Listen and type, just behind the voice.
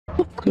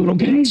Don't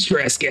get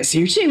stressed, guess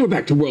here. Today we're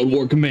back to World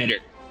War Commander.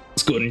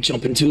 Let's go ahead and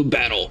jump into a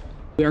battle.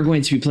 We are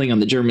going to be playing on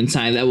the German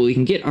side, that way we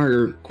can get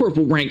our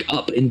corporal rank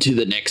up into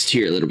the next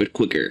tier a little bit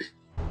quicker.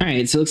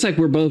 Alright, so it looks like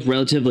we're both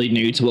relatively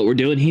new to what we're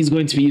doing. He's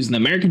going to be using the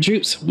American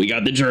troops, we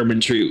got the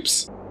German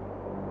troops.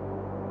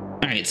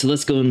 Alright, so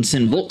let's go and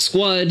send Volk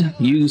squad.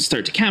 You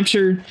start to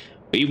capture.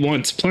 We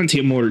want plenty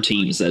of mortar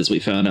teams, as we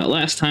found out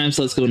last time,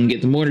 so let's go and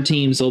get the mortar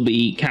teams. They'll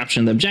be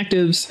capturing the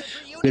objectives.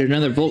 Get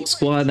another Volk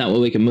squad, that way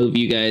we can move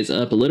you guys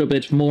up a little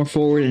bit more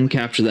forward and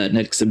capture that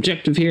next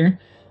objective here.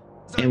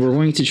 And we're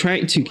going to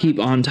try to keep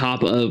on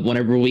top of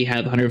whenever we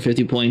have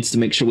 150 points to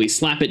make sure we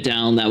slap it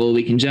down, that way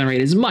we can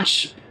generate as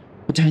much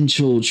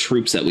potential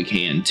troops that we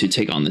can to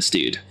take on this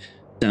dude.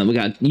 Now we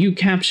got you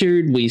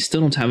captured, we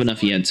still don't have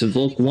enough yet, so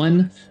Volk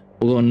 1,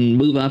 we'll go and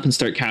move up and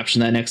start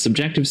capturing that next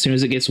objective. As soon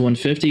as it gets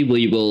 150,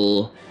 we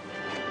will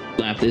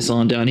slap this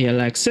on down here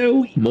like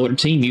so. Mortar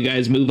team, you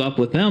guys move up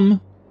with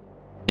them.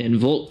 And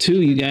Volk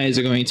 2, you guys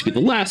are going to be the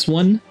last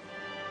one.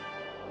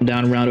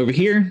 Down around over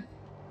here.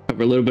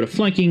 Cover a little bit of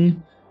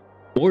flanking.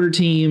 Mortar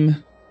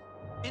team.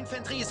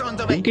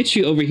 We'll get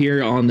you over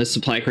here on the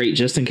supply crate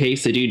just in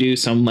case they do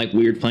some like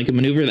weird flanking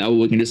maneuver. That way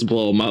we can just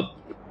blow them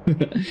up.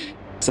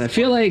 So I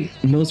feel like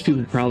most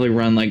people probably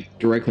run like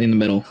directly in the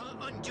middle.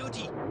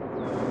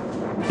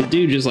 The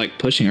dude just like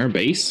pushing our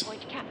base.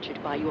 Point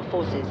captured by your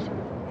forces.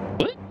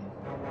 What?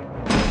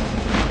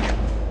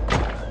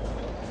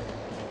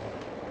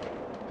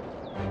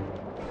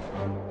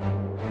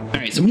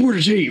 Alright, so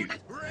mortar team.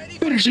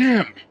 Finish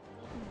him.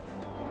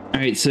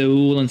 Alright, so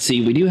let's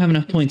see. We do have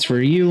enough points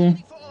for you.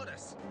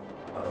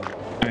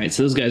 Alright,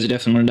 so those guys are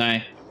definitely gonna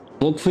die.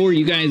 Volk 4,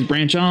 you guys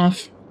branch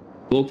off.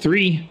 Volk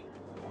 3,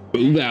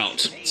 move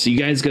out. So you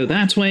guys go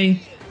that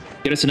way.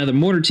 Get us another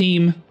mortar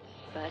team.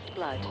 First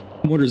blood.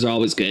 Mortars are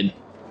always good.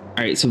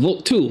 Alright, so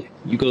Volk 2,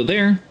 you go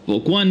there.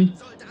 Volk 1,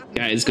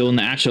 guys go in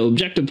the actual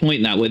objective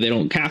point. That way they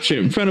don't capture it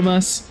in front of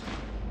us.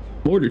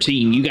 Mortar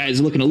team, you guys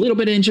are looking a little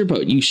bit injured,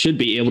 but you should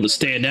be able to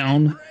stand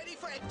down.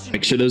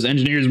 Make sure those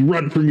engineers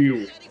run from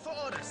you.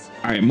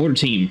 Alright, mortar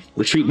team,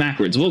 retreat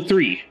backwards. Volk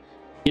 3,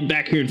 get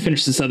back here and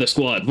finish this other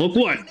squad. Volk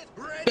 1,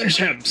 finish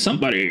him,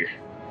 somebody.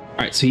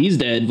 Alright, so he's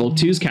dead. Volk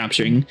 2 is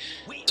capturing.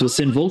 So we'll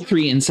send Volk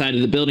 3 inside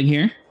of the building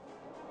here.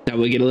 That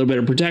way we get a little bit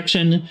of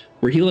protection.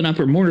 We're healing up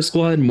our mortar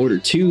squad. Mortar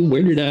 2,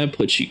 where did I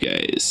put you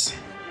guys?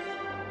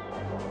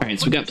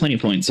 Alright, so we got plenty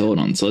of points, so hold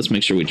on. So let's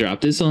make sure we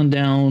drop this on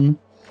down.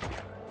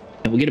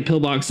 And we'll get a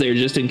pillbox there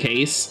just in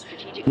case.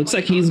 Looks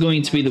like he's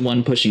going to be the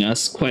one pushing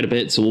us quite a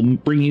bit, so we'll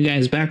bring you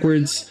guys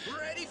backwards.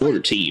 Mortar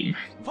team,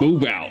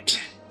 move out.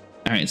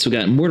 Alright, so we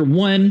got mortar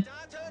 1.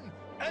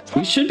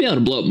 We should be able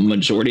to blow up a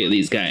majority of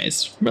these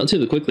guys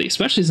relatively quickly,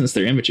 especially since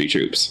they're infantry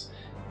troops.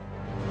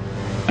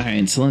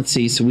 Alright, so let's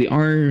see. So we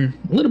are a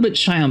little bit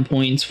shy on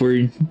points.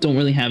 We don't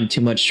really have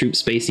too much troop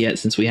space yet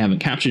since we haven't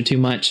captured too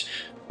much.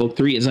 Volk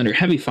 3 is under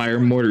heavy fire.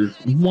 Mortar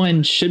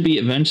 1 should be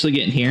eventually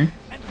getting here.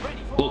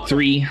 Volk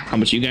 3, how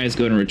much you guys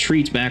go and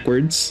retreat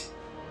backwards?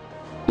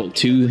 Volk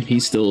 2,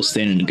 he's still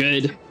standing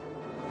good.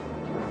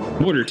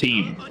 Mortar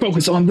team,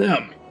 focus on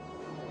them.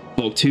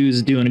 Volk 2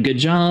 is doing a good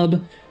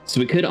job. So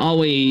we could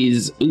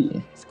always...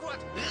 Ooh.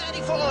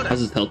 How's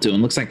his health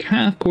doing? Looks like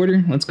half,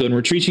 quarter. Let's go and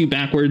retreat you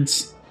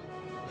backwards.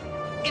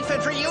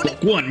 Infantry unit.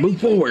 Volk 1,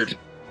 move forward.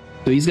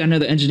 So he's got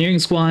another engineering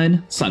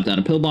squad. Slap down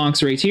a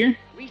pillbox right here.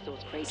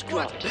 Resource crate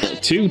dropped.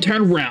 Volk 2,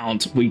 turn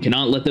around. We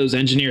cannot let those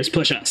engineers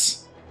push us.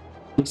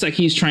 Looks like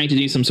he's trying to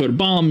do some sort of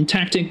bomb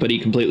tactic, but he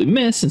completely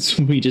missed, and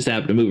so we just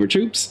happen to move our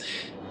troops.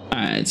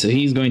 Alright, so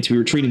he's going to be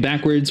retreating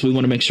backwards. We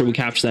want to make sure we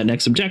capture that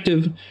next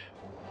objective.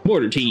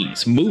 Mortar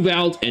teams, move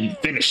out and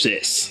finish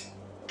this.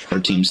 Mortar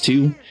teams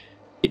 2.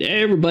 Get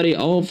everybody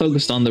all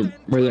focused on the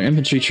regular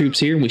infantry troops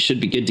here. We should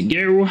be good to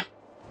go.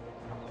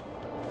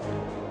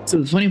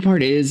 So the funny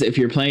part is, if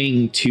you're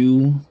playing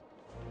two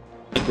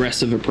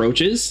aggressive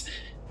approaches,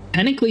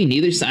 technically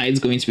neither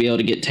side's going to be able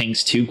to get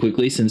tanks too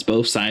quickly since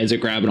both sides are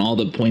grabbing all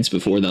the points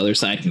before the other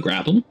side can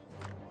grab them.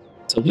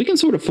 So if we can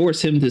sort of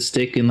force him to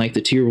stick in like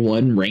the tier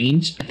 1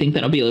 range, I think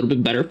that'll be a little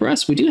bit better for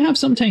us. We do have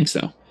some tanks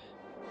though.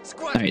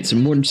 Alright, so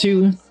mortar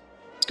 2,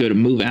 let's go to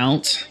move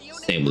out.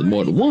 Same with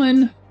mortar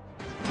 1.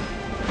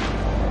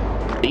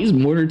 These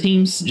mortar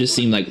teams just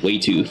seem like way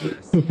too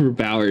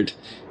overpowered.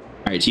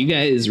 Alright, so you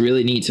guys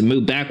really need to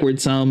move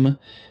backwards some.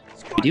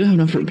 We do have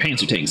enough for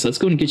panzer tanks, so let's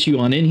go and get you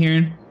on in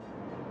here.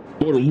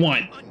 Mortar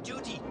 1,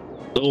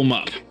 blow him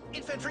up.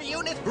 Infantry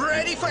unit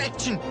ready for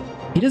action.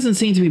 He doesn't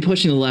seem to be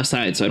pushing the left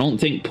side, so I don't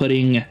think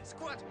putting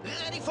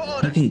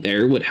anything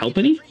there would help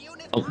any.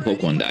 Oh,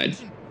 Volk 1 died.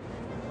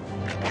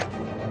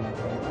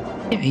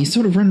 Yeah, he's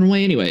sort of running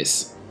away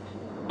anyways.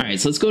 Alright,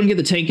 so let's go and get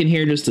the tank in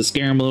here just to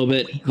scare him a little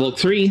bit. Volk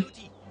 3,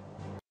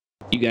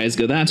 you guys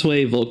go that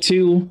way. Volk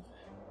 2,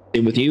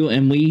 same with you,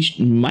 and we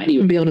might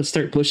even be able to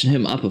start pushing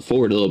him up and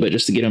forward a little bit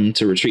just to get him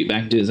to retreat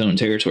back into his own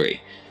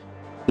territory.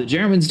 The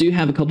Germans do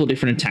have a couple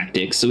different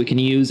tactics, so we can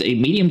use a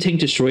medium tank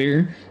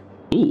destroyer.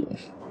 Ooh.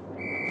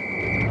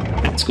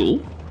 That's cool.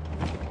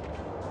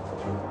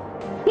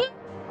 What?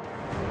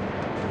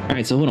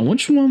 Alright, so hold on.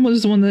 Which one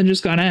was the one that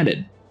just got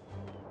added?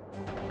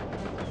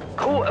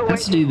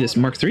 Has to do this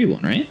Mark III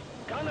one, right?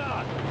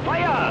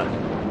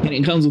 And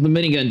it comes with a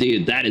minigun,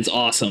 dude. That is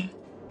awesome.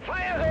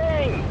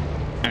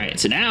 Alright,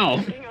 so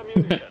now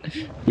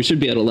we should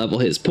be able to level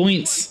his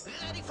points.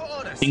 Ready for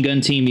orders. Machine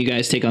gun team, you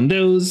guys take on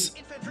those.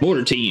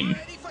 Mortar team.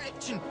 Ready for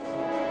action.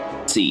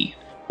 Let's see.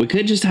 We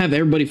could just have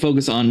everybody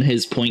focus on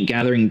his point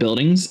gathering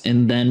buildings,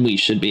 and then we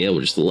should be able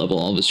just to level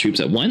all of his troops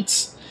at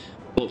once.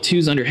 Volk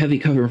 2's under heavy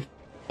cover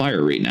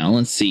fire right now.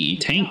 Let's see.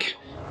 Tank,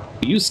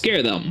 you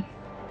scare them.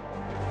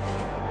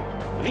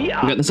 We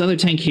got this other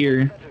tank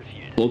here.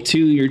 Volk 2,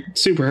 you're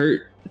super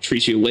hurt.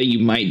 Treat you away, you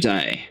might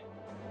die.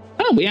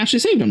 Oh, we actually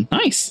saved him.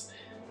 Nice.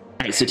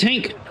 Alright, so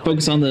tank,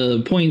 focus on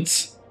the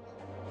points.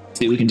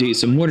 See what we can do.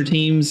 Some mortar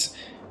teams.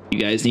 You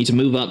guys need to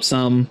move up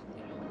some.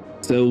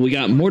 So we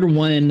got mortar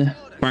 1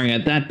 firing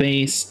at that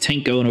base.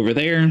 Tank going over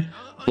there.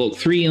 Volk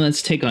 3,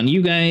 let's take on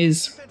you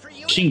guys.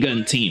 Machine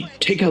gun team,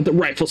 take out the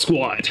rifle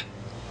squad.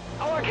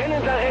 Our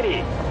cannons are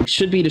ready. We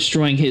should be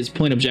destroying his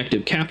point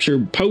objective capture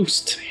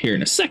post here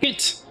in a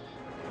second.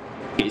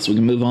 Okay, so we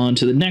can move on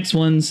to the next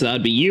one. So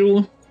that'd be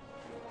you.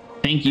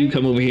 Thank you,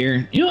 come over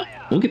here. You know what?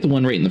 We'll get the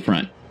one right in the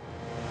front.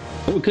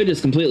 Or we could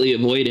just completely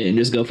avoid it and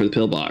just go for the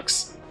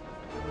pillbox.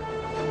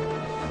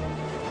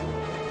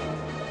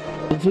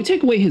 If we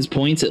take away his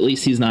points, at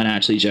least he's not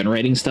actually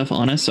generating stuff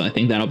on us, so I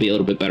think that'll be a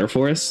little bit better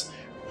for us.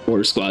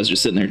 Mortar squad's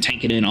just sitting there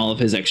tanking in all of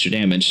his extra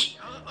damage.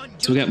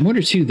 So we got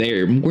mortar 2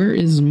 there. Where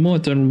is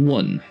mortar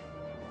 1?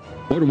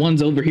 Mortar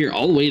 1's over here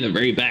all the way to the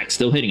very back,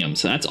 still hitting him,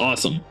 so that's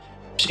awesome.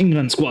 Machine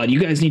gun squad, you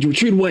guys need to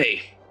retreat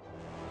away.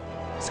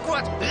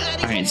 Squad,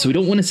 ready. Alright, so we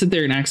don't want to sit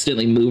there and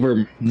accidentally move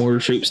our mortar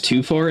troops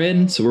too far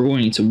in, so we're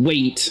going to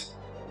wait.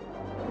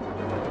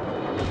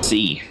 Let's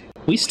see.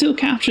 We still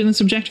capturing this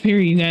objective here,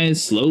 you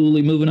guys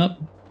slowly moving up.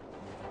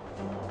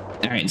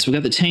 Alright, so we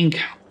got the tank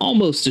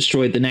almost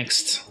destroyed the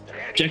next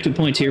objective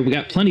point here. We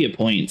got plenty of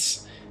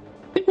points.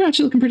 I think we're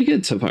actually looking pretty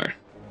good so far.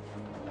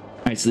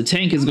 Alright, so the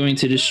tank is going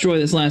to destroy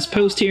this last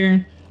post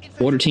here.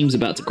 Water team's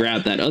about to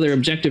grab that other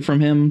objective from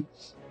him.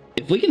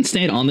 If we can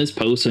stand on this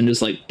post and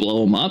just like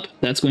blow them up,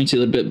 that's going to be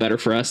a little bit better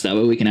for us. That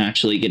way we can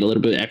actually get a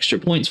little bit extra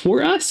points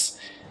for us.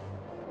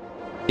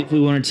 If we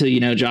wanted to, you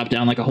know, drop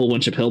down like a whole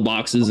bunch of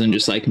pillboxes and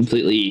just like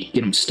completely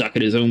get him stuck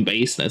at his own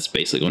base, that's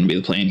basically going to be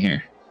the plan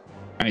here.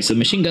 Alright, so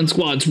machine gun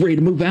squad's ready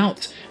to move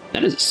out.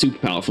 That is a super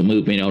powerful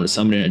move, being able to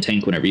summon in a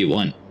tank whenever you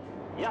want.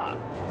 Yeah.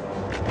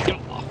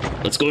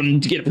 Let's go and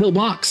get a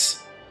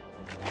pillbox.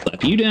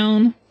 Slap you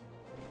down.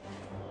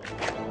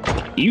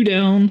 You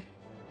down.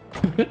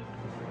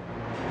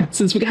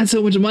 Since we got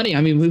so much money,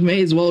 I mean, we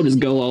may as well just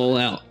go all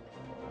out.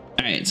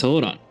 Alright, so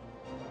hold on.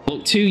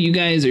 Volk 2, you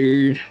guys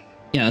are...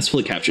 Yeah, that's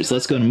fully captured, so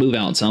let's go and move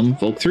out some.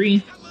 Volk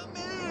 3.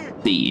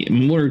 The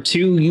mortar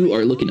 2, you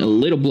are looking a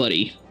little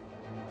bloody.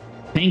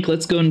 Tank,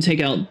 let's go and take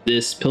out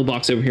this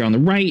pillbox over here on the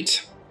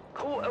right.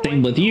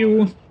 Same with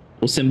you.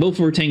 We'll send both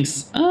of our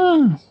tanks...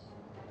 Damn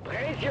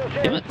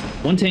it.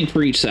 One tank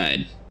for each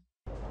side.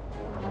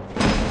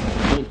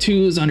 Volk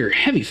 2 is under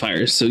heavy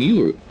fire, so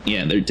you are...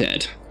 Yeah, they're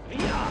dead.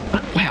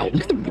 Wow,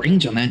 look at the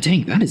range on that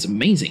tank. That is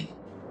amazing.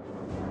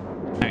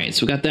 Alright,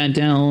 so we got that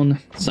down.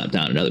 Slap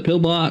down another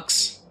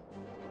pillbox.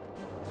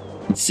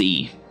 Let's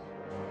see.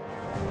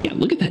 Yeah,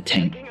 look at that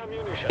tank.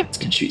 That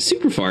can shoot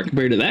super far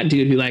compared to that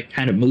dude who like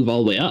kind of move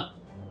all the way up.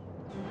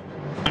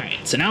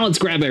 Alright, so now let's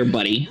grab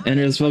everybody and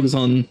just focus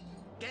on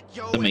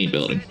the main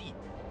building.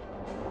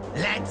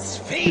 Let's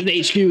feed.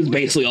 The HQ is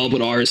basically all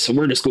but ours, so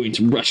we're just going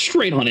to rush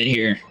straight on in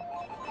here.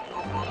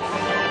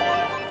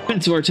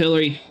 Defensive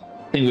artillery.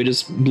 I think we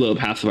just blew up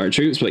half of our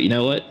troops, but you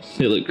know what?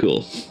 They look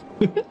cool.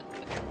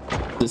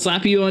 So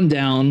slap you on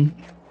down.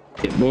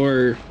 Get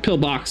more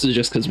pillboxes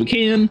just because we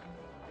can.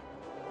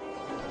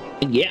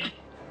 And yeah,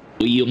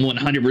 we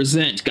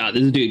 100% got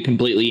this dude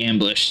completely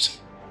ambushed.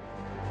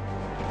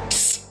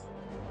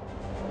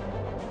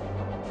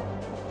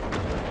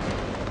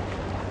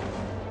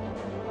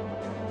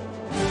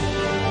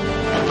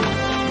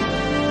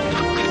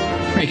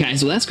 Alright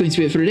guys, well that's going to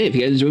be it for today. If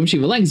you guys enjoyed,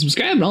 leave a like and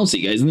subscribe, and I'll see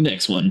you guys in the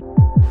next one.